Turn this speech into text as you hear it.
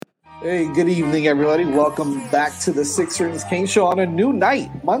Hey, good evening, everybody. Welcome back to the Six Rings Kane Show on a new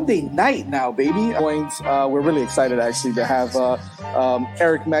night, Monday night now, baby. We're really excited, actually, to have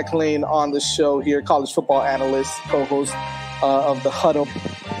Eric McLean on the show here, college football analyst, co-host of The Huddle.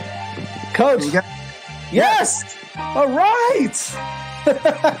 Coach, yes! All right!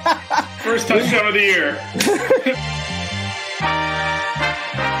 First touchdown of the year.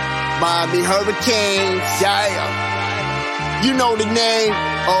 Miami Hurricanes, yeah. You know the name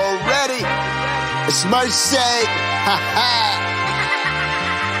already. It's Mercy. Ha ha.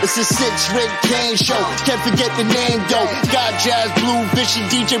 It's a six-ring Kane show. Can't forget the name though. Got Jazz, Blue, Vision,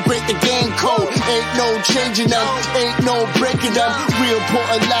 DJ break the game code. Ain't no changing them, ain't no breaking them. Real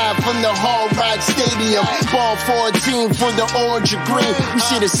Portland live from the Hard Rock Stadium. Ball 14 for the orange and green. We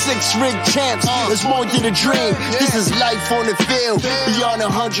see the six-ring champs. There's more than a dream. This is life on the field. Beyond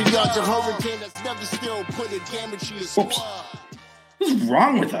 100 yards, a hurricane that's never still put a damage to your squad. What's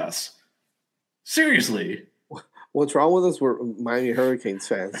wrong with us? Seriously. What's wrong with us? We're Miami Hurricanes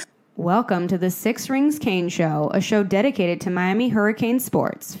fans. Welcome to the Six Rings Kane Show, a show dedicated to Miami Hurricane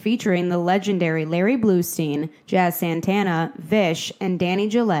sports, featuring the legendary Larry Bluestein, Jazz Santana, Vish, and Danny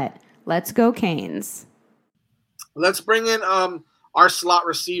Gillette. Let's go Canes. Let's bring in our slot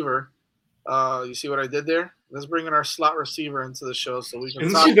receiver. You see what I did there? Let's bring in our slot receiver into the show so we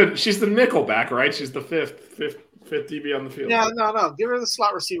can talk. She's the nickelback, right? She's the fifth DB on the field. Yeah, no. Give her the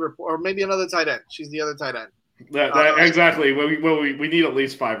slot receiver, or maybe another tight end. She's the other tight end. Exactly. We need at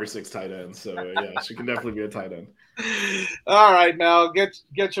least 5 or 6 tight ends. So yeah, she can definitely be a tight end. All right, Mel, get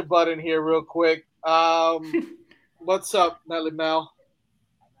your butt in here real quick. What's up, Nelly Mel?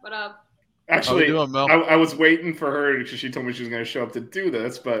 What up? Actually, doing, Mel? I was waiting for her because she told me she was going to show up to do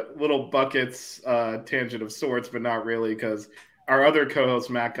this, but little buckets tangent of sorts, but not really, because our other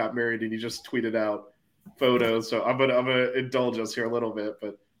co-host Matt got married and he just tweeted out photos. So I'm gonna indulge us here a little bit,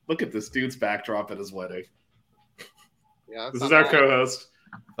 but look at this dude's backdrop at his wedding. Yeah, this is our co-host.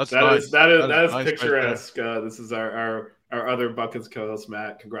 That is nice picturesque. This is our other buckets co-host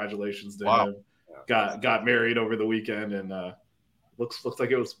Matt. Congratulations to him. Got married over the weekend and looks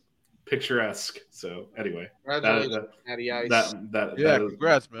like it was picturesque. So anyway, congratulations, Matty Ice.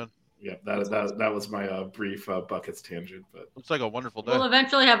 Congrats, man. Yeah, that was my brief buckets tangent. But looks like a wonderful day. We'll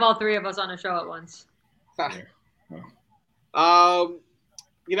eventually have all 3 of us on a show at once. I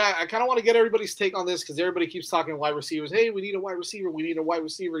kind of want to get everybody's take on this because everybody keeps talking wide receivers. Hey, we need a wide receiver. We need a wide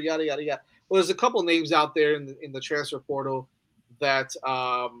receiver. Yada yada yada. Well, there's a couple names out there in the transfer portal that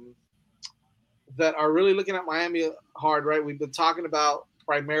that are really looking at Miami hard. Right, we've been talking about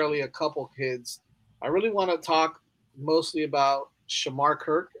primarily a couple kids. I really want to talk mostly about Shamar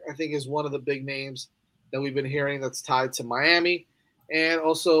Kirk. I think is one of the big names that we've been hearing that's tied to Miami. And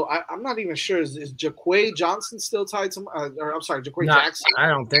also, I'm not even sure, is Jaquay Johnson still tied to Jaquay Jackson? I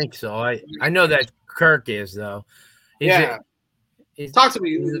don't think so. I know that Kirk is, though. Talk to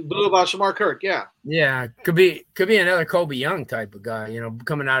me, Blue, about Shamar Kirk, yeah. Yeah, could be another Kobe Young type of guy,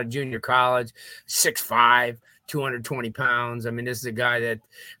 coming out of junior college, 6'5", 220 pounds. I mean, this is a guy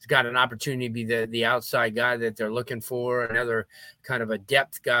that's got an opportunity to be the outside guy that they're looking for, another kind of a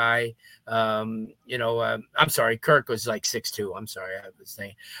depth guy. I'm sorry, Kirk was like 6'2". I'm sorry, I was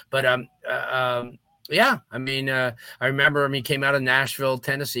saying. But, yeah, I mean, I remember him. He came out of Nashville,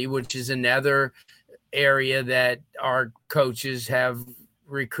 Tennessee, which is another area that our coaches have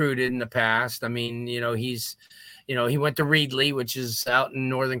recruited in the past. I mean, he went to Reedley, which is out in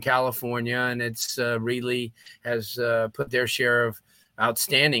Northern California, and it's Reedley has put their share of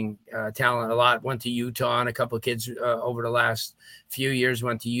outstanding talent. A lot went to Utah, and a couple of kids over the last few years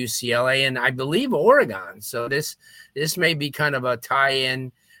went to UCLA, and I believe Oregon. So this may be kind of a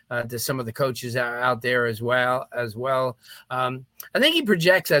tie-in to some of the coaches out there as well. I think he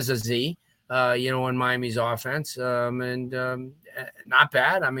projects as a Z, in Miami's offense, and not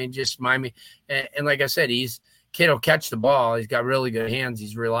bad. I mean, just Miami, and like I said, kid will catch the ball. He's got really good hands.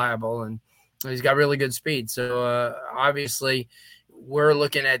 He's reliable, and he's got really good speed. So obviously, we're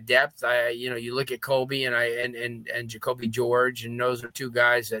looking at depth. You look at Kobe and Jacoby George, and those are 2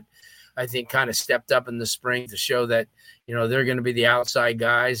 guys that I think kind of stepped up in the spring to show that they're going to be the outside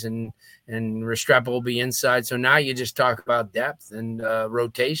guys, and Restrepo will be inside. So now you just talk about depth and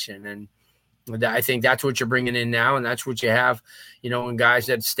rotation, and I think that's what you're bringing in now, and that's what you have, in guys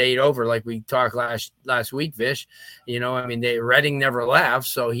that stayed over, like we talked last week, Vish. Redding never left,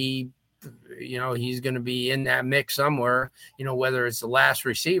 so he's going to be in that mix somewhere, whether it's the last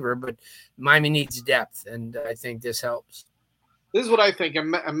receiver, but Miami needs depth, and I think this helps. This is what I think,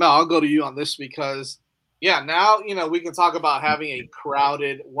 and Mel, I'll go to you on this because Yeah, now we can talk about having a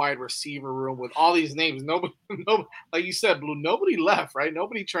crowded wide receiver room with all these names. Nobody, like you said, Blue. Nobody left, right?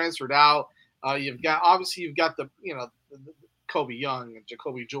 Nobody transferred out. You've got the Kobe Young and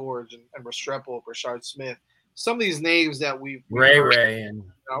Jacoby George and Restrepo, Rashard Smith. Some of these names that we've Ray and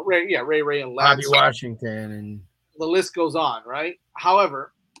Ray and Bobby Lance. Washington, and the list goes on, right?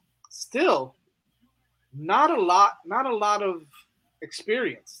 However, still not a lot of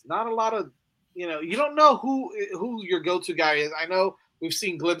experience, not a lot of you don't know who your go-to guy is. I know we've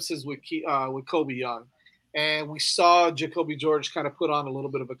seen glimpses with Kobe Young, and we saw Jacoby George kind of put on a little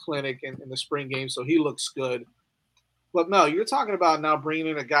bit of a clinic in the spring game, so he looks good. But no, you're talking about now bringing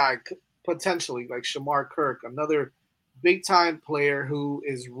in a guy potentially like Shamar Kirk, another big-time player who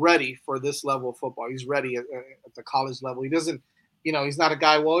is ready for this level of football. He's ready at the college level. He doesn't, he's not a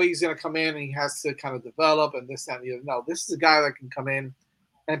guy, he's going to come in and he has to kind of develop and this, that, and the other. No, this is a guy that can come in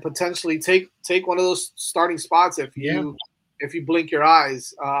and potentially take one of those starting spots if you blink your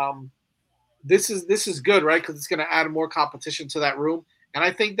eyes. This is good, right? Because it's going to add more competition to that room. And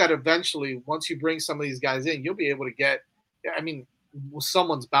I think that eventually, once you bring some of these guys in, you'll be able to get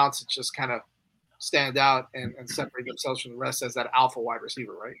someone's bound to just kind of stand out and separate themselves from the rest as that alpha wide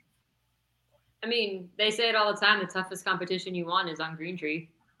receiver, right? I mean, they say it all the time. The toughest competition you want is on Green Tree.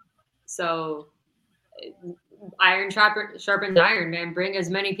 So iron sharpens iron, man. Bring as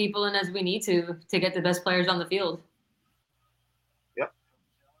many people in as we need to get the best players on the field. Yep,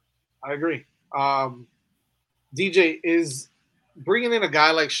 I agree. DJ, is bringing in a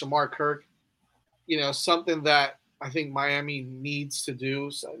guy like Shamar Kirk, something that I think Miami needs to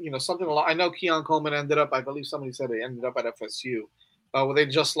do. So, something a lot. I know Keon Coleman ended up, I believe somebody said they ended up at FSU. Well, they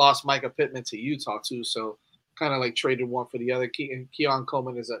just lost Micah Pittman to Utah too, so kind of like traded one for the other. Keon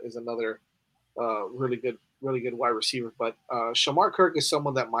Coleman is another really good wide receiver. But Shamar Kirk is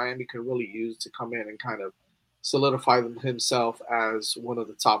someone that Miami could really use to come in and kind of solidify himself as one of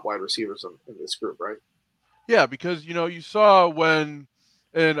the top wide receivers in this group, right? Yeah, because you saw when,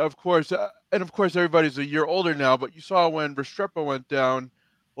 and of course everybody's a year older now, but you saw when Restrepo went down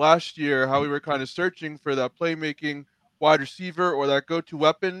last year how we were kind of searching for that playmaking wide receiver or that go-to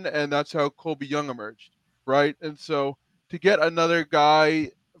weapon, and that's how Kobe Young emerged, right? And so to get another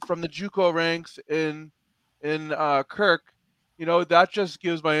guy from the JUCO ranks in Kirk, that just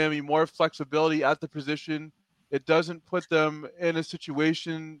gives Miami more flexibility at the position. It doesn't put them in a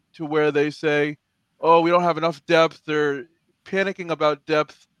situation to where they say, oh, we don't have enough depth. They're panicking about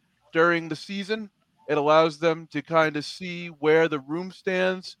depth during the season. It allows them to kind of see where the room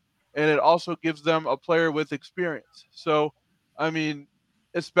stands, and it also gives them a player with experience. So, I mean,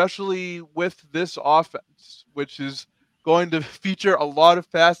 especially with this offense, which is going to feature a lot of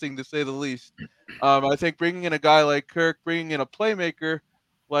passing, to say the least, I think bringing in a guy like Kirk, bringing in a playmaker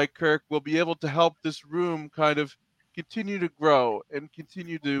like Kirk will be able to help this room kind of continue to grow and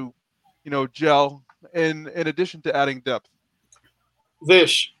continue to, gel in addition to adding depth.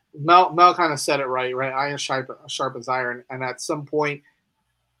 Vish, Mel kind of said it right? Iron sharpens iron. And at some point,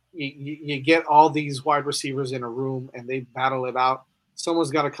 you get all these wide receivers in a room and they battle it out.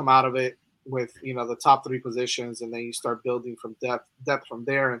 Someone's got to come out of it with, the top three positions, and then you start building from depth from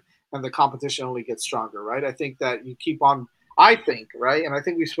there, and the competition only gets stronger, right? I think that you keep on, right? And I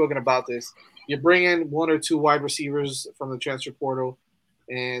think we've spoken about this. You bring in one or two wide receivers from the transfer portal,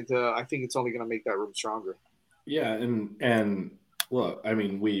 and I think it's only going to make that room stronger. Yeah, and look, I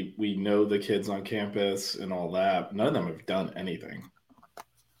mean, we know the kids on campus and all that. None of them have done anything.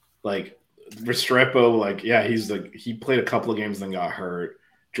 Like Restrepo, he played a couple of games and then got hurt.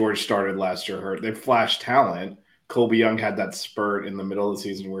 George started last year hurt. They flashed talent. Kobe Young had that spurt in the middle of the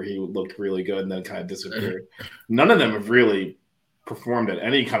season where he looked really good and then kind of disappeared. None of them have really performed at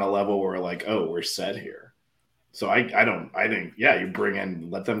any kind of level where like, oh, we're set here. So I think, you bring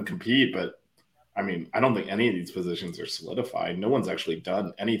in, let them compete, but I mean, I don't think any of these positions are solidified. No one's actually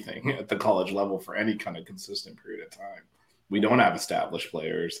done anything at the college level for any kind of consistent period of time. We don't have established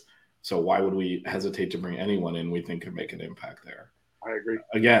players, so why would we hesitate to bring anyone in we think could make an impact there? I agree.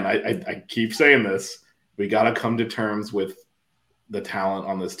 Again, I keep saying this. We got to come to terms with the talent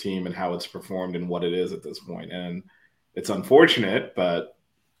on this team and how it's performed and what it is at this point. And it's unfortunate, but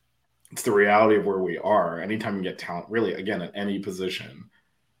it's the reality of where we are. Anytime you get talent, really, again, at any position,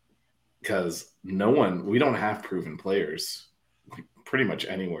 because we don't have proven players pretty much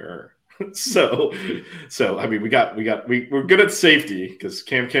anywhere. So I mean, we're good at safety because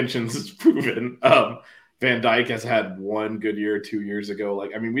Cam Kitchens is proven. Van Dyke has had one good year 2 years ago.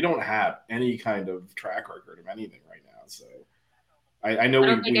 Like, I mean, we don't have any kind of track record of anything right now. So I know I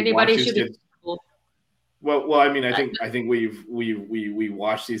don't think anybody should be. Well, I mean, I think we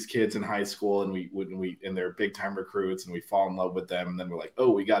watch these kids in high school, and and they're big time recruits, and we fall in love with them, and then we're like, oh,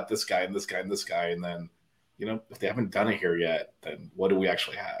 we got this guy and this guy and this guy, and then if they haven't done it here yet, then what do we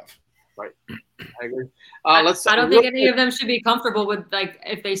actually have? Right, I agree. I don't think any of them should be comfortable with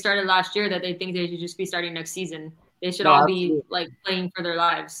if they started last year that they think they should just be starting next season. They should all be playing for their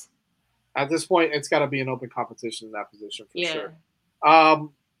lives. At this point, it's got to be an open competition in that position for sure.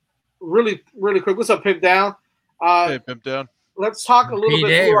 Really, really quick. What's up, Pimp Down? Hey, Pimp Down. Let's talk a little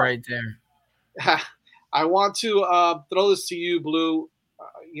bit more. Right there. I want to throw this to you, Blue.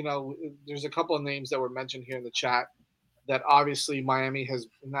 There's a couple of names that were mentioned here in the chat that obviously Miami has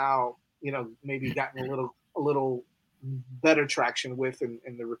now, maybe gotten a little better traction with in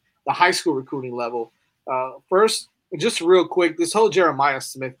the high school recruiting level. First, just real quick, this whole Jeremiah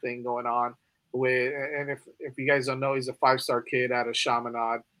Smith thing going on and if you guys don't know, he's a 5-star kid out of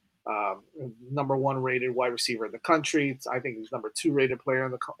Chaminade. Number 1 rated wide receiver in the country. I think he's number 2 rated player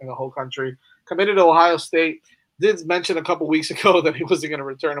in the whole country. Committed to Ohio State. Did mention a couple weeks ago that he wasn't going to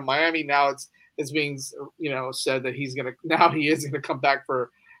return to Miami. Now it's being said that he is going to come back for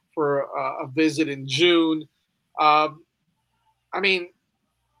a visit in June. I mean,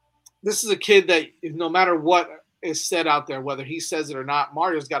 this is a kid that no matter what is said out there, whether he says it or not,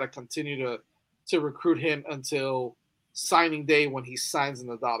 Mario's got to continue to recruit him until signing day when he signs in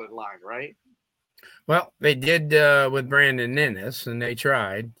the dotted line, right? Well, they did with Brandon Inniss, and they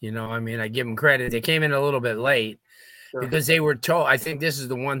tried. I give them credit. They came in a little bit late because they were told. I think this is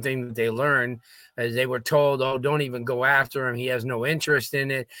the one thing that they learned, as they were told, "Oh, don't even go after him. He has no interest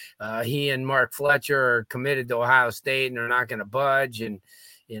in it. He and Mark Fletcher are committed to Ohio State, and they're not going to budge." And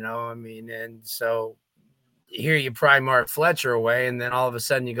and so here you pry Mark Fletcher away, and then all of a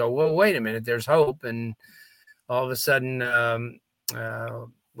sudden you go, "Well, wait a minute. There's hope." And all of a sudden,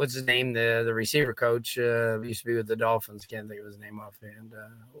 what's his name? The receiver coach used to be with the Dolphins. Can't think of his name offhand.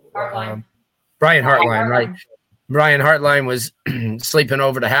 Brian Hartline, right? Brian Hartline was sleeping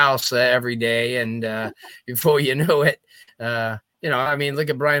over the house every day, and before you knew it, look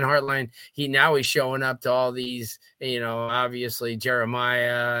at Brian Hartline. He's showing up to all these, obviously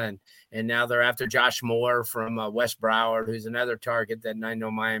Jeremiah, and now they're after Josh Moore from West Broward, who's another target that I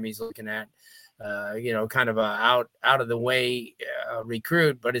know Miami's looking at. Kind of a out of the way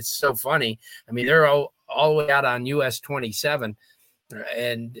recruit, but it's so funny. I mean, they're all the way out on US 27,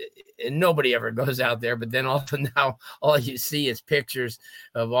 and nobody ever goes out there. But then now all you see is pictures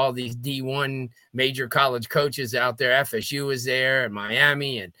of all these D1 major college coaches out there. FSU is there, and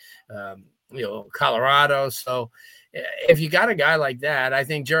Miami, and Colorado. So if you got a guy like that, I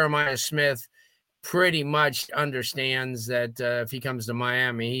think Jeremiah Smith pretty much understands that if he comes to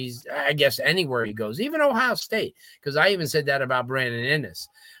Miami, he's, I guess, anywhere he goes, even Ohio State, because I even said that about Brandon Inniss.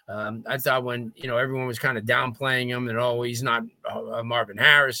 I thought when, everyone was kind of downplaying him and, he's not Marvin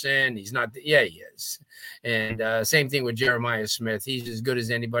Harrison. He's not. Yeah, he is. And same thing with Jeremiah Smith. He's as good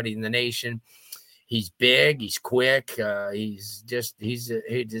as anybody in the nation. He's big. He's quick. He's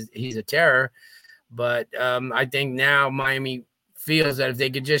a terror. But I think now Miami feels that if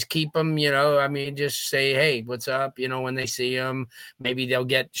they could just keep him, just say, hey, what's up? When they see him, maybe they'll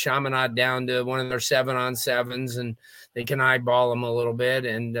get Chaminade down to one of their 7-on-7s, and they can eyeball him a little bit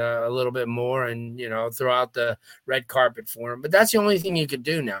and a little bit more, and, throw out the red carpet for him. But that's the only thing you could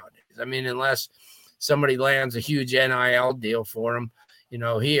do nowadays. I mean, unless somebody lands a huge NIL deal for him,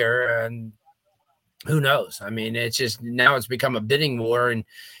 here, and who knows? I mean, it's just now it's become a bidding war, and,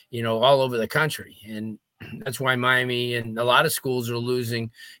 all over the country. And that's why Miami and a lot of schools are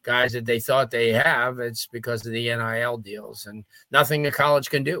losing guys that they thought they have. It's because of the NIL deals, and nothing a college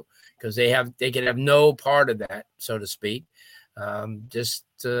can do because they can have no part of that, so to speak. So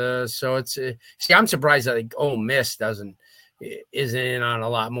it's I'm surprised that Ole Miss isn't in on a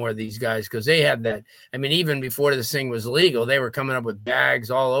lot more of these guys, because they had that. I mean, even before this thing was legal, they were coming up with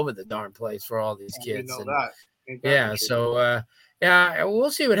bags all over the darn place for all these kids. Yeah. So, yeah,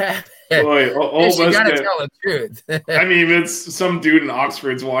 we'll see what happens. Boy, you got to tell the truth. I mean, it's some dude in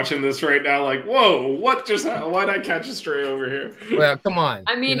Oxford's watching this right now, like, whoa, what just happened? Why'd I catch a stray over here? Well, come on.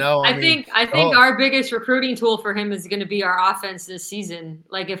 I mean, I think our biggest recruiting tool for him is going to be our offense this season.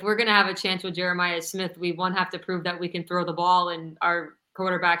 Like, if we're going to have a chance with Jeremiah Smith, we have to prove that we can throw the ball and our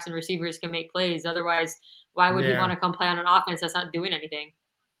quarterbacks and receivers can make plays. Otherwise, why would we want to come play on an offense that's not doing anything?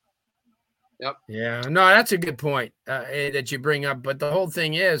 Yep. Yeah, no, that's a good point that you bring up. But the whole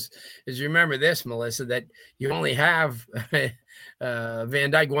thing is remember this, Melissa, that you only have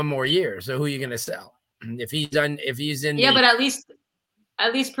Van Dyke one more year. So who are you going to sell if he's in? Yeah, but at least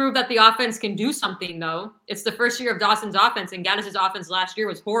at least prove that the offense can do something, though. It's the first year of Dawson's offense, and Gaddis's offense last year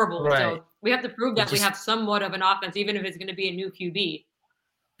was horrible. Right. So we have to prove that we Just- have somewhat of an offense, even if it's going to be a new QB.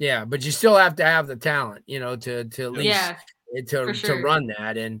 Yeah, but you still have to have the talent, to at least Yeah, for to sure. run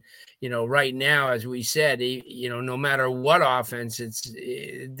that. And right now, as we said, no matter what offense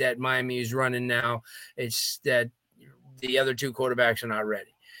that Miami is running now, it's that the other two quarterbacks are not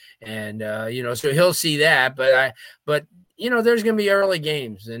ready. And so he'll see that. But there's going to be early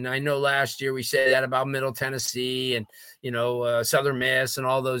games, and I know last year we said that about Middle Tennessee and Southern Miss and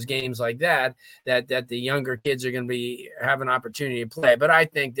all those games like that the younger kids are going to have an opportunity to play. But I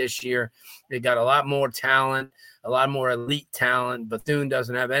think this year they got a lot more talent, a lot more elite talent. Bethune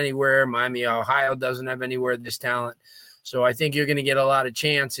doesn't have anywhere. Miami, Ohio doesn't have anywhere this talent. So I think you're going to get a lot of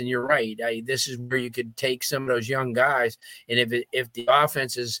chance, and you're right. This is where you could take some of those young guys, and if the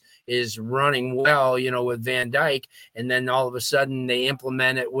offense is running well, with Van Dyke, and then all of a sudden they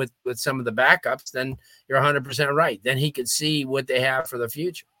implement it with some of the backups, then you're 100% right. Then he could see what they have for the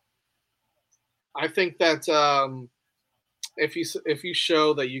future. I think that if you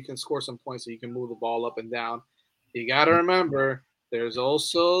show that you can score some points, so you can move the ball up and down, you got to remember there's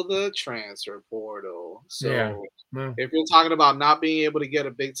also the transfer portal. So if you're talking about not being able to get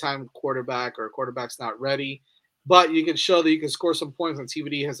a big time quarterback, or a quarterback's not ready, but you can show that you can score some points and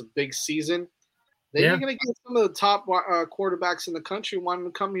TVD has a big season, then you're going to get some of the top quarterbacks in the country wanting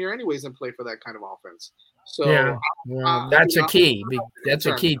to come here anyways and play for that kind of offense. So that's a key. That's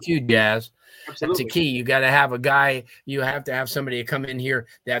a key too, Jazz. Absolutely. That's a key. You got to have a guy. You have to have somebody to come in here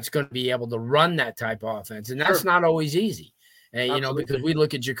that's going to be able to run that type of offense, and that's not always easy. And because we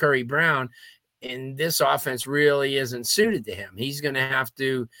look at Ja'Cory Brown, and this offense really isn't suited to him. He's going to have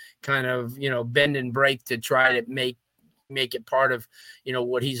to kind of bend and break to try to make it part of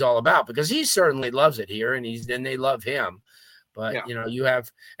what he's all about, because he certainly loves it here, and they love him. But you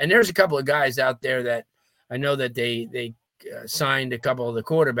have, and there's a couple of guys out there that I know that they signed a couple of the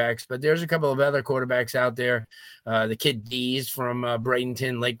quarterbacks, but there's a couple of other quarterbacks out there. The kid Dees from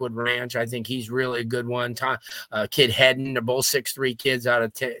Bradenton, Lakewood Ranch, I think he's really a good one. Kid Hedden, they're both 6'3" kids out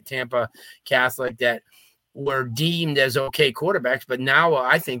of Tampa Catholic that were deemed as okay quarterbacks, but now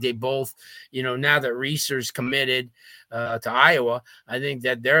I think they both, now that Reeser's committed to Iowa, I think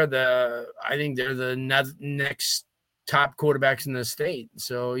they're the next top quarterbacks in the state.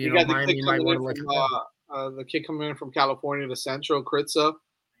 So Miami might want to look at the kid coming in from California, the Central Kritza.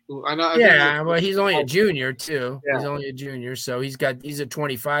 Well, he's only a junior too. Yeah. He's only a junior, so he's a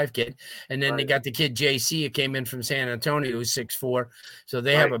 25 kid, and then they got the kid JC who came in from San Antonio, who's 6'4". So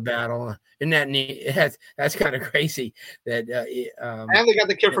they have a battle. Isn't that neat? That's kind of crazy. That and they got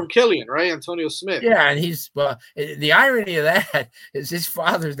the kid from Killian, right, Antonio Smith. Yeah, and he's the irony of that is his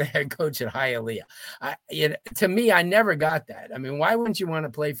father's the head coach at Hialeah. To me, I never got that. I mean, why wouldn't you want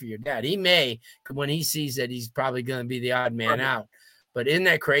to play for your dad? He may, when he sees that he's probably going to be the odd man out. But isn't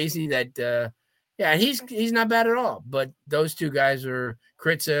that crazy that, he's not bad at all. But those two guys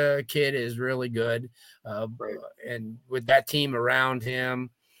Kritza kid is really good. And with that team around him,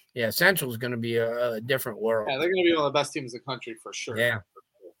 Central's going to be a different world. Yeah, they're going to be one of the best teams in the country for sure. Yeah.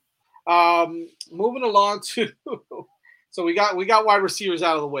 Moving along to so we got wide receivers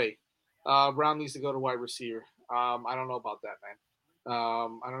out of the way. Brown needs to go to wide receiver. I don't know about that, man.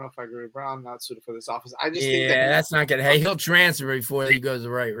 I don't know if I agree with Brown, not suited for this office. I just think that's not gonna. Hey, he'll transfer before he goes to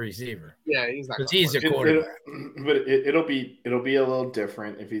right receiver. Yeah, he's not. Because he's a quarterback. It'll be a little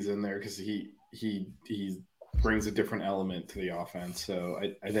different if he's in there, because he brings a different element to the offense. So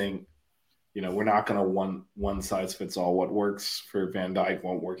I think we're not gonna one size fits all. What works for Van Dyke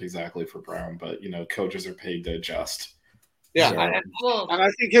won't work exactly for Brown, but coaches are paid to adjust. Yeah, so, and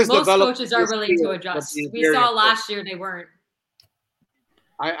I think most coaches are willing to adjust. We saw last year they weren't.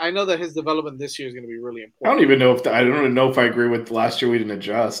 I know that his development this year is going to be really important. I don't even know if I agree with last year we didn't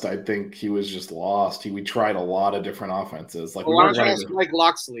adjust. I think he was just lost. We tried a lot of different offenses. Like why don't you ask Mike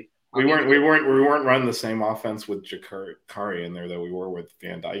Loxley? We weren't running the same offense with Ja'Cory in there that we were with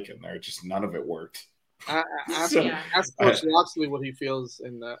Van Dyke in there. Just none of it worked. Ask Coach Loxley what he feels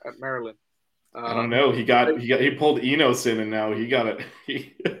at Maryland. I don't know. He pulled Enos in, and now he got it.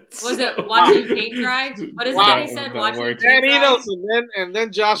 Was it watching paint dry? What is it he said? Watching paint dry? Enos, and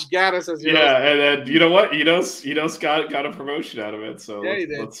then Josh Gaddis as and then you know what? Enos got a promotion out of it. So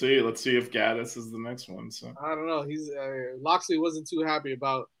let's see if Gaddis is the next one. So I don't know. He's Loxley wasn't too happy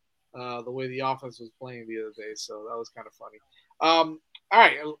about the way the offense was playing the other day, so that was kind of funny. All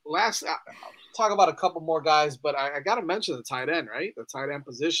right, last talk about a couple more guys, but I got to mention the tight end, right? The tight end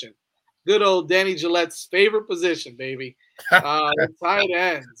position. Good old Danny Gillette's favorite position, baby. The tight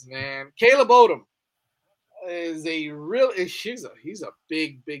ends, man. Caleb Odom. is he's a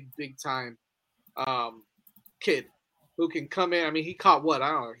big time kid who can come in. I mean, he caught what? I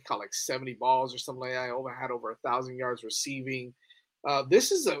don't know. He caught like 70 balls or something like that. Had over 1,000 yards receiving.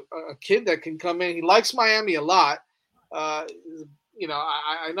 This is a kid that can come in. He likes Miami a lot. I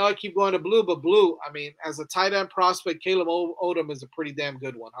know I keep going to Blue, but Blue, I mean, as a tight end prospect, Caleb Odom is a pretty damn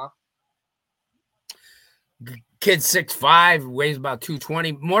good one, huh? Kid 6'5", weighs about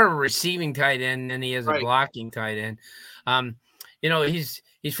 220, more of a receiving tight end than he is a blocking tight end.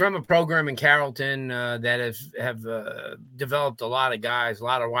 He's from a program in Carrollton that have developed a lot of guys, a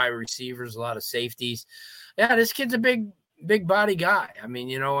lot of wide receivers, a lot of safeties. Yeah, this kid's a big body guy. I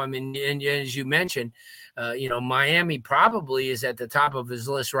mean, and as you mentioned, Miami probably is at the top of his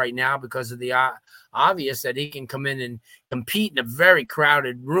list right now because of the obvious that he can come in and compete in a very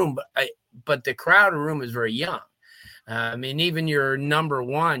crowded room, but the crowded room is very young. Even your number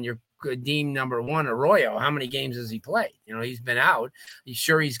one, your deemed number one, Arroyo, how many games has he played? He's been out.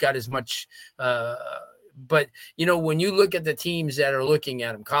 He's got as much. But when you look at the teams that are looking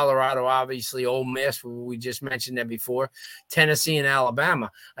at him, Colorado, obviously, Ole Miss, we just mentioned that before, Tennessee and Alabama.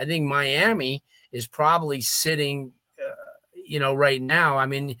 I think Miami is probably sitting, right now. I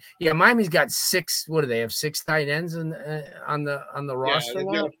mean, Miami's got 6. What do they have? 6 tight ends on the roster. They've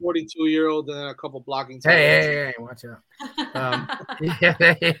got a 42-year-old and then a couple blocking tight ends. Hey, watch out.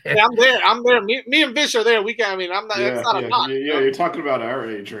 I'm there. Me and Vish are there. I'm not. It's not a knock. Yeah, you're talking about our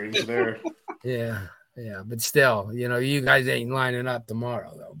age range there. Yeah, but still, you guys ain't lining up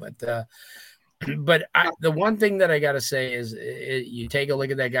tomorrow though. But the one thing that I got to say is you take a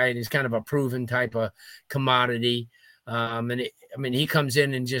look at that guy and he's kind of a proven type of commodity. He comes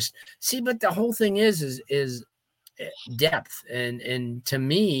in and just see, but the whole thing is depth. And to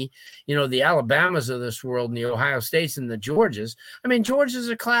me, the Alabamas of this world and the Ohio States and the Georgias, Georgia's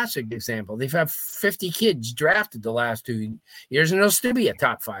a classic example. They've had 50 kids drafted the last 2 years, and they'll still be a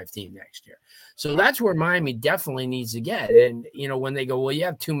top 5 team next year. So that's where Miami definitely needs to get. And, when they go, well, you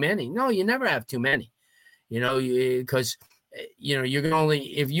have too many. No, you never have too many, because, you're going to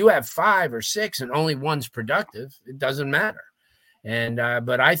only, if you have 5 or 6 and only one's productive, it doesn't matter. And,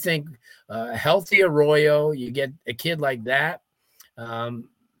 but I think healthy Arroyo, you get a kid like that. And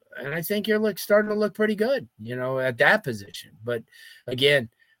I think you're starting to look pretty good, at that position. But again,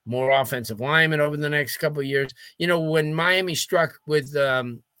 more offensive linemen over the next couple of years. When Miami struck with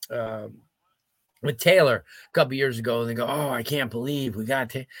Taylor a couple years ago, and they go, oh, I can't believe we got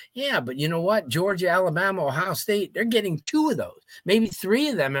Taylor. Yeah, but you know what? Georgia, Alabama, Ohio State, they're getting 2 of those, maybe 3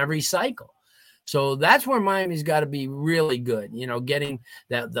 of them every cycle. So that's where Miami's got to be really good. Getting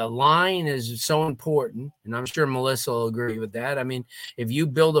that the line is so important, and I'm sure Melissa will agree with that. If you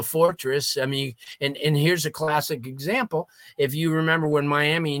build a fortress, and here's a classic example. If you remember when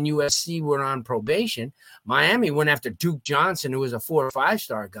Miami and USC were on probation, Miami went after Duke Johnson, who was a 4 or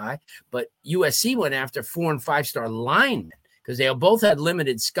 5-star guy, but USC went after 4 and 5-star linemen because they both had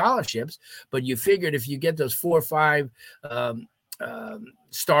limited scholarships. But you figured if you get those 4 or 5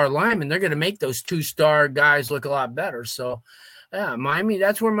 star linemen, they're going to make those 2-star guys look a lot better. So, yeah, Miami,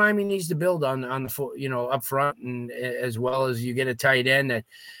 that's where Miami needs to build on the up front, and as well as you get a tight end that,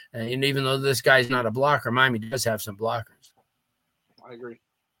 and even though this guy's not a blocker, Miami does have some blockers. I agree.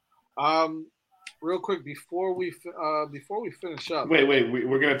 Real quick before we finish up. Wait,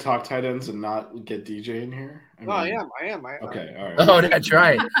 we're going to talk tight ends and not get DJ in here? I am. Okay, all right. Oh, that's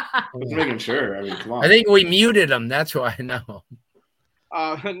right. I was making sure. Come on. I think we muted him. That's why I know.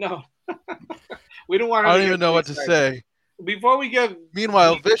 No. We don't want. I don't even know what to say. Before we get.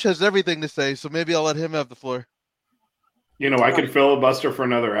 Meanwhile, Vish has everything to say, so maybe I'll let him have the floor. I could filibuster for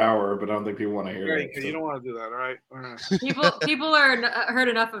another hour, but I don't think people want to hear it. So. You don't want to do that, all right? People are heard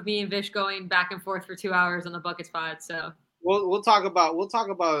enough of me and Vish going back and forth for 2 hours on the bucket spot. So we'll talk about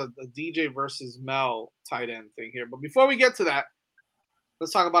a DJ versus Mel tight end thing here. But before we get to that,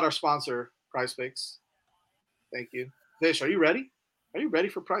 let's talk about our sponsor, PrizePicks. Thank you, Vish. Are you ready? Are you ready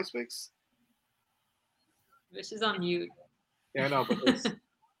for PrizePicks? Vish is on mute. Yeah, I know, but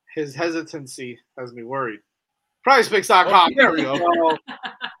his hesitancy has me worried. PrizePicks.com. There we go.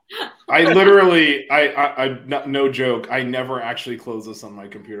 I literally, I no joke. I never actually close this on my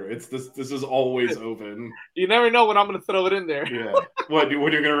computer. This is always open. You never know when I'm going to throw it in there. Yeah. When you're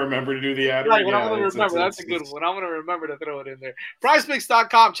going to remember to do the ad? Right. When I'm going to remember. That's a good one. I'm going to remember to throw it in there.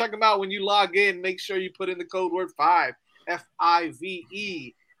 PrizePicks.com. Check them out when you log in. Make sure you put in the code word 5,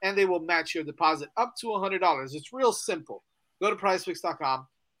 FIVE, and they will match your deposit up to $100. It's real simple. Go to PrizePicks.com.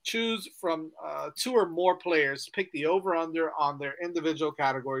 Choose from 2 or more players. Pick the over-under on their individual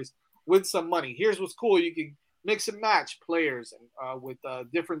categories. Win some money. Here's what's cool. You can mix and match players with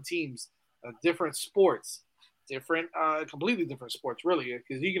different teams, different sports. different, completely different sports, really,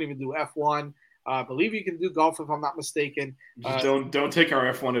 because you can even do F1. I believe you can do golf if I'm not mistaken. Just don't take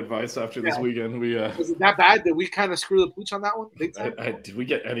our F1 advice after this weekend. Was it that bad? Did we kind of screw the pooch on that one? Big time? Did we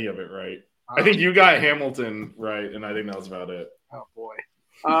get any of it right? I think you got Hamilton right, and I think that was about it. Oh boy.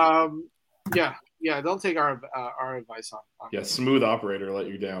 Yeah. Don't take our advice on. Yeah, smooth operator let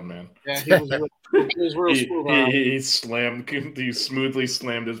you down, man. Yeah, he was real smooth. He smoothly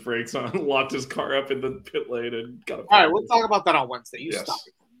slammed his brakes on, locked his car up in the pit lane, and got. All right, we'll talk about that on Wednesday. You stop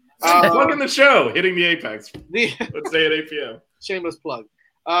it. Plug in the show, hitting the apex. Let's say at 8 p.m. Shameless plug.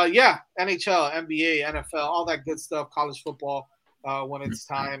 NHL, NBA, NFL, all that good stuff, college football when it's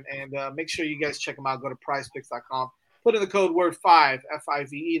time. And make sure you guys check them out. Go to prizepicks.com. Put in the code word 5,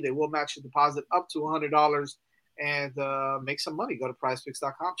 F-I-V-E. They will match your deposit up to $100 and make some money. Go to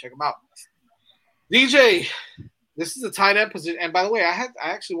prizepicks.com. Check them out. DJ, this is the tight end position. And by the way, I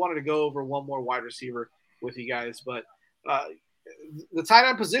actually wanted to go over one more wide receiver with you guys, but the tight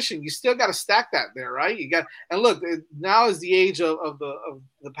end position, you still got to stack that there, right? And look, now is the age of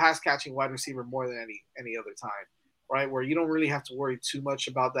the pass catching wide receiver more than any other time, right? Where you don't really have to worry too much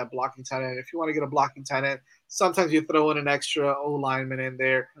about that blocking tight end. If you want to get a blocking tight end, sometimes you throw in an extra O lineman in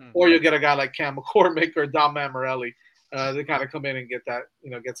there, or you'll get a guy like Cam McCormick or Dom Mammarelli to kind of come in and get that,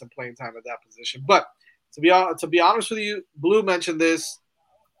 get some playing time at that position. But to be honest with you, Blue mentioned this,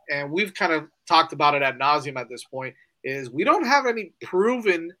 and we've kind of talked about it ad nauseum at this point. Is we don't have any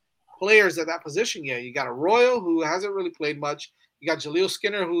proven players at that position yet. You got a Royal who hasn't really played much. You got Jaleel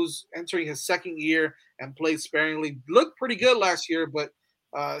Skinner who's entering his second year and played sparingly. Looked pretty good last year, but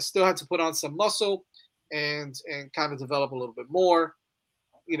still had to put on some muscle and kind of develop a little bit more.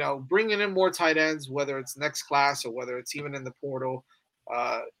 Bringing in more tight ends, whether it's next class or whether it's even in the portal.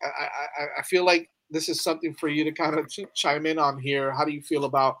 I feel like this is something for you to kind of chime in on here. How do you feel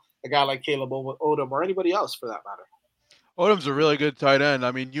about a guy like Caleb Odom or anybody else for that matter? Odom's a really good tight end.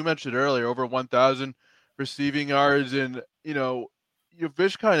 I mean, you mentioned earlier over 1,000 receiving yards, and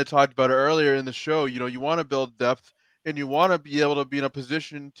Vish kind of talked about it earlier in the show. You want to build depth, and you want to be able to be in a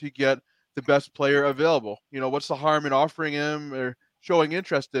position to get the best player available. What's the harm in offering him or showing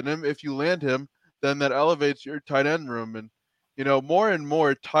interest in him? If you land him, then that elevates your tight end room. And more and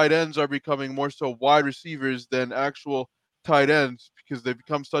more tight ends are becoming more so wide receivers than actual tight ends because they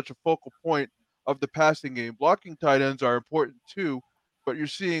become such a focal point of the passing game. Blocking tight ends are important too, but you're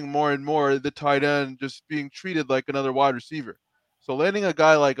seeing more and more the tight end just being treated like another wide receiver. So landing a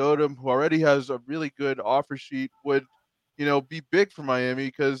guy like Odom, who already has a really good offer sheet, would, be big for Miami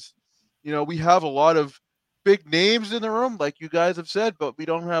because, we have a lot of big names in the room, like you guys have said, but we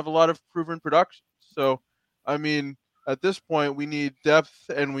don't have a lot of proven production. So, I mean, at this point, we need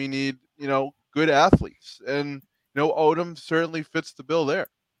depth and we need, good athletes. And, Odom certainly fits the bill there.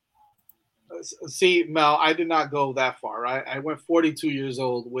 See, Mel, I did not go that far, right? I went 42 years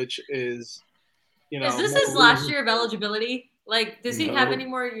old, which is, Is this his last year of eligibility? Like, does he have any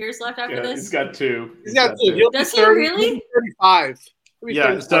more years left after this? He's got two. He's got two. Does he really? 35.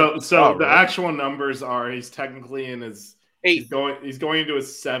 Yeah. So the actual numbers are he's technically in his eighth. He's going into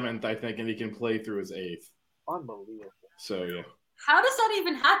his seventh, I think, and he can play through his eighth. Unbelievable. So yeah. How does that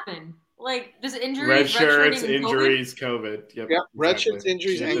even happen? Like, does injuries, red shirts, injuries, COVID. Yep. Red shirts,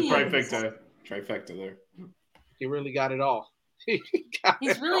 injuries, and the trifecta there. He really got it all. He's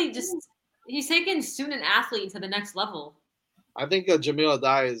taking student athlete to the next level. I think Jamil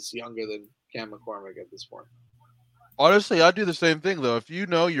Adai is younger than Cam McCormick at this point. Honestly, I'd do the same thing though. If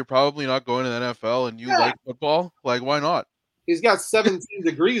you're probably not going to the NFL and you like football, like why not? He's got 17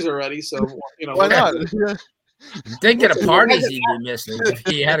 degrees already, so why not? Didn't get a parties he'd be missing.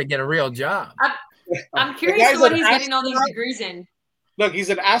 He had to get a real job. I'm curious what he's getting all these degrees in. Look, he's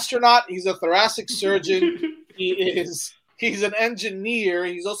an astronaut. He's a thoracic surgeon. He's an engineer.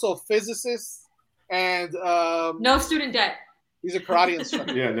 He's also a physicist, and no student debt. He's a karate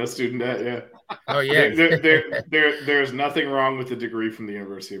instructor. Yeah, no student debt. Yeah. Oh yeah. There's nothing wrong with the degree from the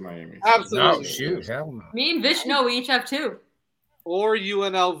University of Miami. Absolutely. No, shoot, hell no. Me and Vish know we each have two. Or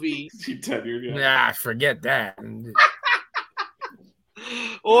UNLV. He tenured, yeah. Nah, forget that.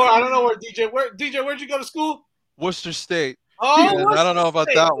 Or I don't know where DJ. Where'd you go to school? Worcester State. Oh, yeah, I don't know about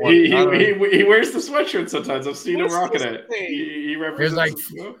that one. He wears the sweatshirt sometimes. I've seen him rocking it. He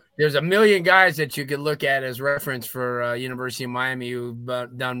represents. There's a million guys that you could look at as reference for University of Miami who've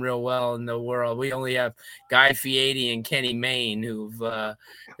done real well in the world. We only have Guy Fieri and Kenny Mayne who've.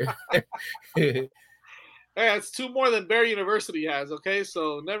 Hey, it's two more than Barry University has, okay?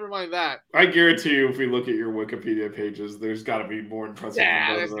 So never mind that. I guarantee you, if we look at your Wikipedia pages, there's got to be more impressive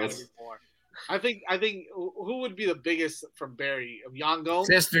than there's got to be more. I think who would be the biggest from Barry? Jan Gomes?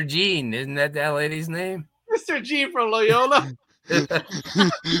 Sister Jean, isn't that lady's name? Mr. G from Loyola. Well,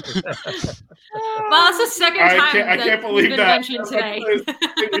 that's the second time I can't believe been that. mentioned today. We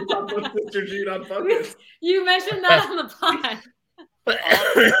talked about Mr. G on Buckets. You mentioned that on the pod.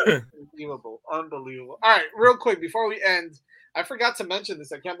 Unbelievable. All right, real quick before we end, I forgot to mention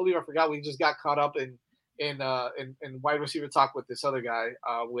this. I can't believe I forgot. We just got caught up in wide receiver talk with this other guy.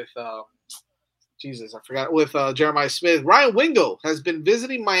 With Jeremiah Smith. Ryan Wingo has been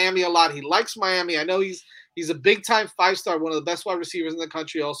visiting Miami a lot. He likes Miami. I know he's a big time 5-star, one of the best wide receivers in the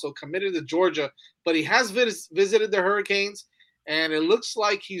country. Also committed to Georgia, but he has visited the Hurricanes, and it looks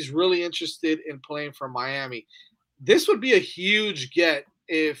like he's really interested in playing for Miami. This would be a huge get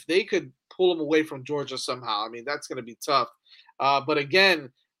if they could pull him away from Georgia somehow. I mean, that's going to be tough. But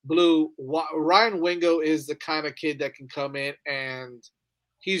again, Blue, Ryan Wingo is the kind of kid that can come in and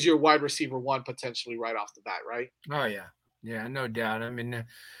he's your wide receiver one potentially right off the bat, right? Oh, yeah. Yeah, no doubt. I mean,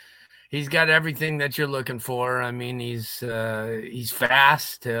 he's got everything that you're looking for. I mean, he's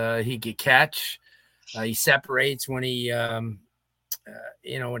fast. He can catch. He separates when he, when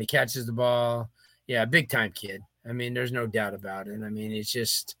he catches the ball. Yeah, big time kid. I mean, there's no doubt about it. I mean, it's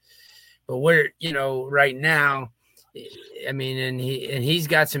just, but we're, right now, I mean, and he's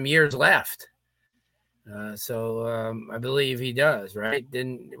got some years left. So I believe he does, right?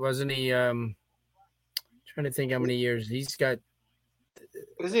 Wasn't he trying to think how many years he's got?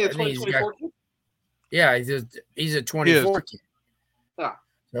 Isn't he a 2024 kid? Yeah, he's a 24 kid. Yeah.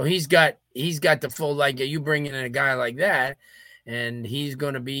 So he's got the full, like, you bring in a guy like that, and he's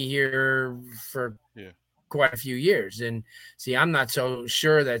going to be here for quite a few years. And see, I'm not so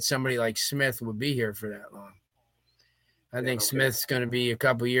sure that somebody like Smith would be here for that long. I think Smith's going to be a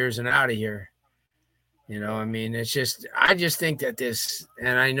couple years and out of here. I mean, I just think that this,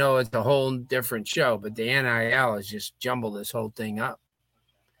 and I know it's a whole different show, but the NIL has just jumbled this whole thing up.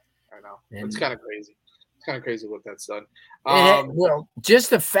 I know. It's kind of crazy. It's kind of crazy what that's done. Well, just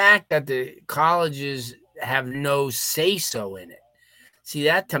the fact that the colleges have no say-so in it. See,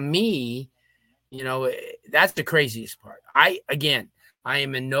 that to me, that's the craziest part. I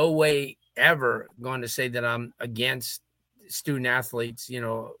am in no way ever going to say that I'm against student athletes,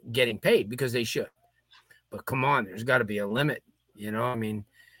 getting paid, because they should. But come on, there's got to be a limit. It's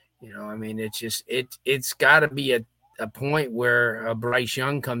got to be a point where Bryce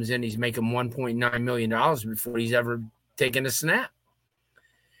Young comes in, he's making $1.9 million before he's ever taken a snap.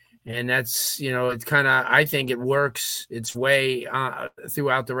 And that's, it's kind of, I think it works its way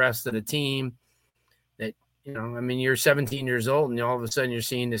throughout the rest of the team. That, you're 17 years old and all of a sudden you're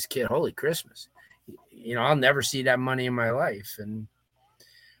seeing this kid, holy Christmas. I'll never see that money in my life.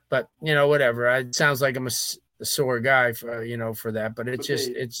 But whatever. It sounds like I'm a sore guy for that, but it's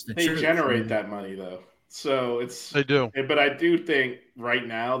the they truth. They generate that money though, so they do. But I do think right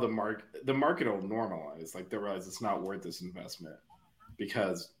now the market will normalize. Like, they realize it's not worth this investment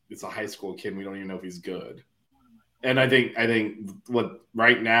because it's a high school kid. We don't even know if he's good. And I think what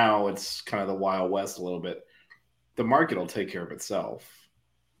right now it's kind of the Wild West a little bit. The market will take care of itself.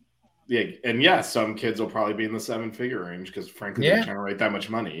 Yeah, and some kids will probably be in the 7-figure range because, frankly, they generate that much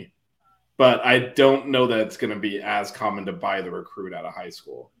money. But I don't know that it's going to be as common to buy the recruit out of high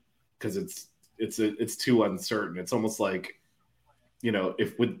school because it's too uncertain. It's almost like,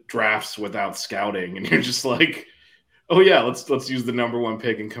 if with drafts without scouting, and you're just like, oh yeah, let's use the number one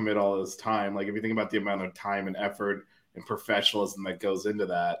pick and commit all this time. Like, if you think about the amount of time and effort and professionalism that goes into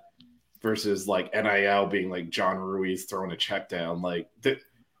that, versus like NIL being like John Ruiz throwing a check down, like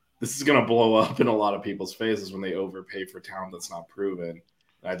this is going to blow up in a lot of people's faces when they overpay for talent that's not proven.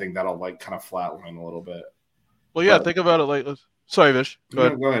 And I think that'll like kind of flatline a little bit. Well, yeah, think about it like this. Sorry, Vish. Go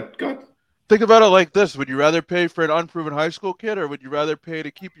ahead. Think about it like this. Would you rather pay for an unproven high school kid, or would you rather pay to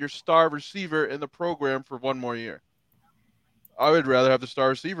keep your star receiver in the program for one more year? I would rather have the star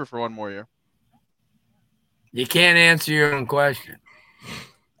receiver for one more year. You can't answer your own question.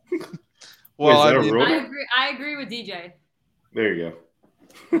 Well, I agree with DJ. There you go.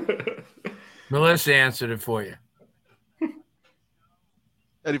 Melissa answered it for you.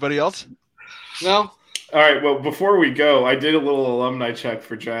 Anybody else? No. All right. Well, before we go, I did a little alumni check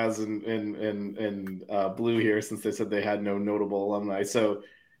for Jazz and Blue here, since they said they had no notable alumni. So,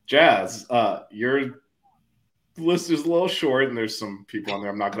 Jazz, your list is a little short, and there's some people on there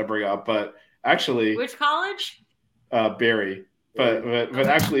I'm not going to bring up, but actually, which college? Barry. But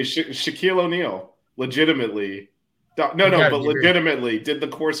actually, Shaquille O'Neal legitimately. Legitimately did the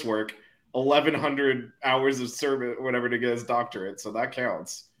coursework, 1,100 hours of service, whatever, to get his doctorate. So that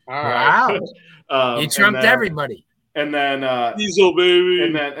counts. Wow. You trumped everybody. And then Diesel baby.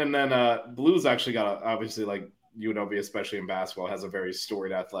 And then Blue's actually got obviously like UNLV, especially in basketball, has a very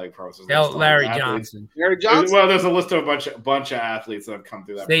storied athletic process. Larry Johnson. Larry Johnson. Well, there's a list of a bunch of athletes that have come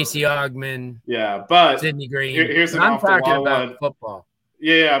through that. Stacey Ogman. Yeah, but Sidney Green. Here's an I'm off the talking wall about one. football.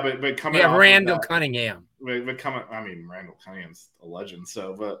 Yeah, but coming. Yeah, off Randall of that, Cunningham. But coming, I mean, Randall Cunningham's a legend.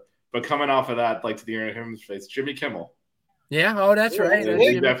 So, but coming off of that, like to the internet face, Jimmy Kimmel. Yeah. Oh, that's right. Yeah, That's he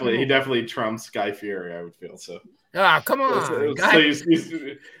Jimmy definitely trumps Guy Fieri. I would feel so. Oh, come on. So Guy- he's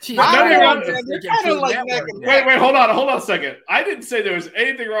Jeez, nothing I wrong- was thinking they're kinda Food like Network. Wait, hold on a second. I didn't say there was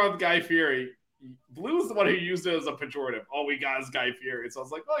anything wrong with Guy Fieri. Blue's the one who used it as a pejorative. All we got is Guy Fieri. So I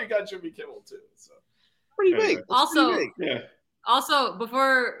was like, oh, you got Jimmy Kimmel too. So Pretty Anyway. big. That's Also- pretty big. yeah. Also,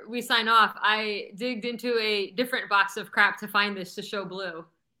 before we sign off, I digged into a different box of crap to find this to show Blue.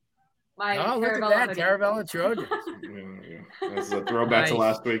 My Oh, look at Taravella that. hoodie. Taravella Trojans. Yeah. This is a throwback to Nice.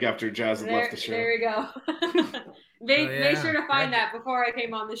 last week after Jazz had left the show. There we go. Make yeah. sure to find that before I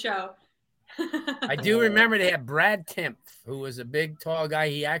came on the show. I do remember they had Brad Timpf, who was a big, tall guy.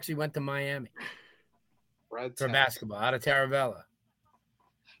 He actually went to Miami Brad for Towns. basketball out of Taravella.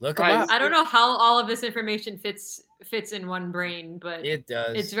 Look him Right. up. I don't know how all of this information fits in one brain, but It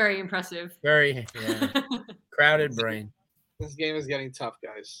does. it's very impressive. Very crowded brain. This game is getting tough,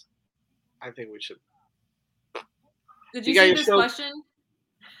 guys. I think we should. Did You you got see your this show- question?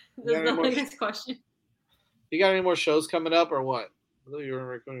 You This got is the any more- latest question. You got any more shows coming up or what? I thought you were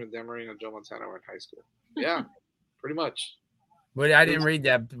recording with Dan Marino and Joe Montana were in high school. Yeah, pretty much. But I didn't read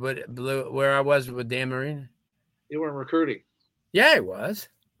that. But where I was with Dan Marino. You weren't recruiting. Yeah, it was.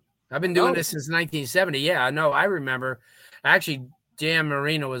 I've been doing Oh. this since 1970. Yeah, I know. I remember. Actually, Dan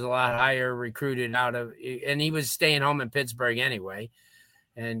Marino was a lot higher recruited out of, and he was staying home in Pittsburgh anyway,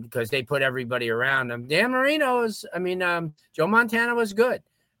 and because they put everybody around him. Dan Marino was. I mean, Joe Montana was good.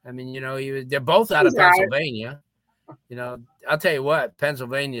 I mean, they're both out of He's all right. Pennsylvania. I'll tell you what,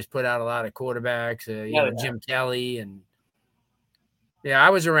 Pennsylvania's put out a lot of quarterbacks. Jim Kelly and I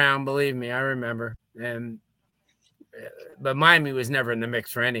was around. Believe me, I remember. And but Miami was never in the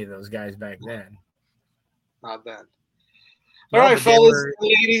mix for any of those guys back then. Not then. No, All right, but they fellas, were-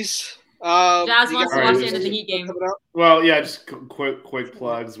 ladies. Jazz you wants got to watch any the end of the Heat game. coming up? Well, yeah, just quick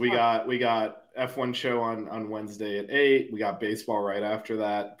plugs. We got F1 show on Wednesday at 8. We got baseball right after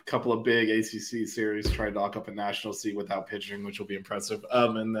that. A couple of big ACC series. Tried to lock up a national seat without pitching, which will be impressive.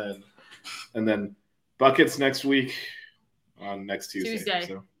 And then buckets next week on next Tuesday. Tuesday.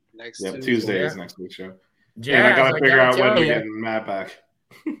 So Next yeah, Tuesday Yeah. is next week's show. Jazz, And I gotta figure out when tell we're ya, getting Matt back.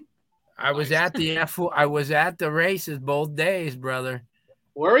 I was at the I was at the races both days, brother.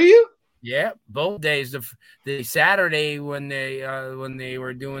 Where are you? Yeah, both days. The Saturday when they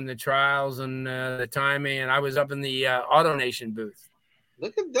were doing the trials and the timing, and I was up in the AutoNation booth.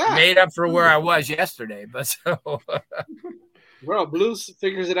 Look at that. Made up for where I was yesterday, but so Bro, Blues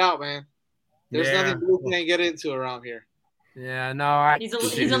figures it out, man. There's Yeah. nothing Blues can't get into around here. yeah, no, He's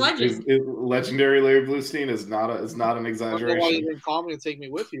a legend. Legendary Larry Bluestein is not an I don't know why you exaggeration. didn't call me and take me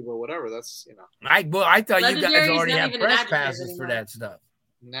with you, but whatever. That's I thought you guys Legendary's already not had even an press adjective passes for anymore. that stuff.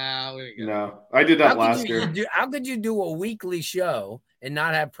 Nah, we didn't get it. No, I did that last year. How could you do a weekly show and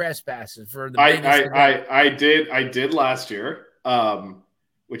not have press passes for the biggest event? I did last year,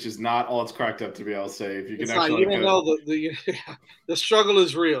 which is not all it's cracked up to be. I'll say if you can It's not, actually you don't know the struggle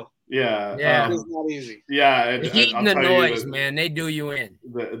is real. yeah Yeah. It's not easy. yeah. And, The heat I'll and the tell you noise, that man, they do you in.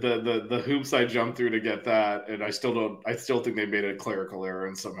 The hoops I jumped through to get that, and I still think they made a clerical error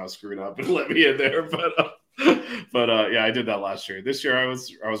and somehow screwed up and let me in there. But yeah, I did that last year. This year I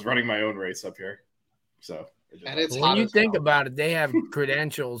was running my own race up here, so. And it's When hot you as think hell. about it, they have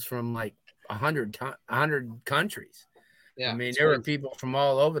credentials from like 100 countries. Yeah, I mean, it's there were crazy. people from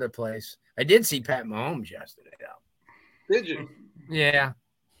all over the place. I did see Pat Mahomes yesterday, though. Did you? Yeah,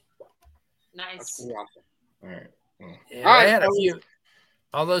 That's Nice. pretty awesome. All right. yeah. All right, I had a fellas. few.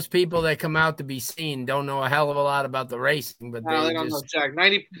 All those people that come out to be seen don't know a hell of a lot about the racing, but No, they they don't know just Jack.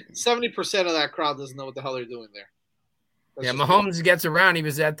 70% of that crowd doesn't know what the hell they're doing there. That's yeah. just- Mahomes gets around. He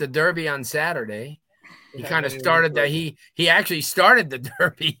was at the Derby on Saturday. He Yeah, kind of then he started was- that. He actually started the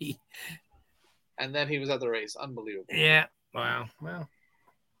Derby. And then he was at the race. Unbelievable. Yeah. Wow. Well.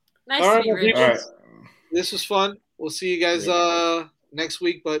 Nice All to right, be well, rich. All right. This was fun. We'll see you guys next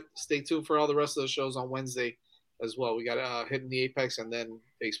week, but stay tuned for all the rest of the shows on Wednesday as well. We got Hitting the Apex and then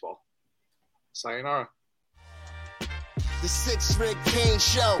baseball. Sayonara. The 6 Rig Kane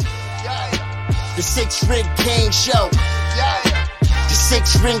Show. Yeah. The 6 Rig Kane Show. Yeah. The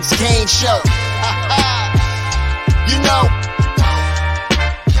 6 Rings Kane Show. You know.